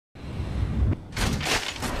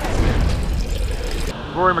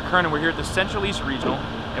Rory McKernan. We're here at the Central East Regional,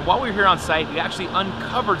 and while we were here on site, we actually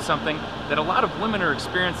uncovered something that a lot of women are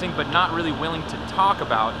experiencing but not really willing to talk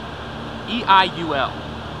about. EIUL,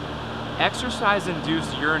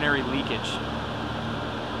 exercise-induced urinary leakage.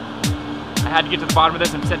 I had to get to the bottom of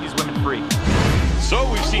this and set these women free.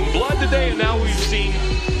 So we've seen blood today, and now we've seen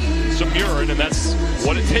some urine, and that's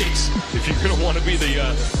what it takes if you're gonna want to be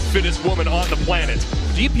the fittest woman on the planet.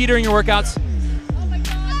 Do you pee during your workouts? Oh my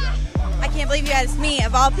God! I can't believe you asked me,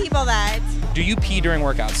 of all people, that. Do you pee during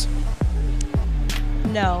workouts?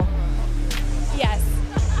 No. Yes.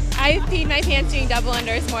 I've peed my pants doing double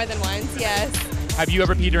unders more than once, yes. Have you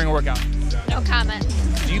ever peed during a workout? No comment.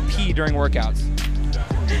 Do you pee during workouts?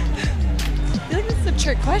 I feel like this is a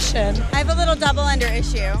trick question. I have a little double under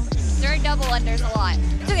issue. During double unders a lot.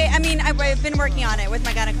 It's okay, I mean, I've been working on it with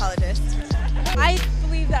my gynecologist. I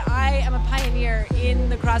believe that I am a pioneer in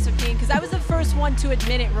the CrossFit team because I was the first one to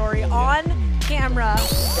admit it, Rory, on camera.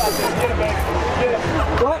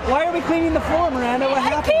 Why are we cleaning the floor, Miranda? What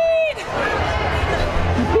happened?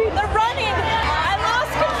 They're running. I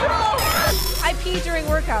lost control. I pee during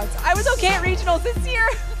workouts. I was okay at regionals this year,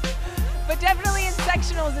 but definitely in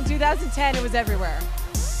sectionals in 2010, it was everywhere.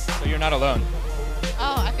 So you're not alone.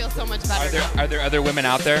 Oh, I feel so much better. Are there other women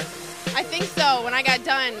out there? I think so. When I got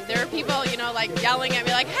done, there were people, you know, like yelling at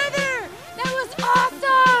me like, Heather, that was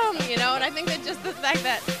awesome! You know, and I think that just the fact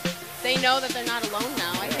that they know that they're not alone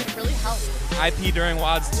now, I think really helps. I pee during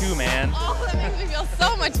WODs too, man. Oh, that makes me feel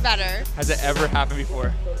so much better. Has it ever happened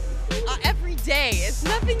before? Every day. It's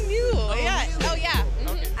nothing new. Yeah. Oh, yeah.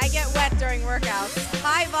 I get wet during workouts.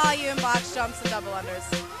 High volume box jumps and double unders.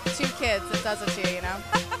 2 kids, it does it to you, you know?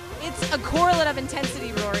 It's a correlate of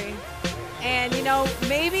intensity, Rory. And, you know,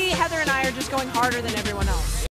 maybe Heather and I are just going harder than everyone else.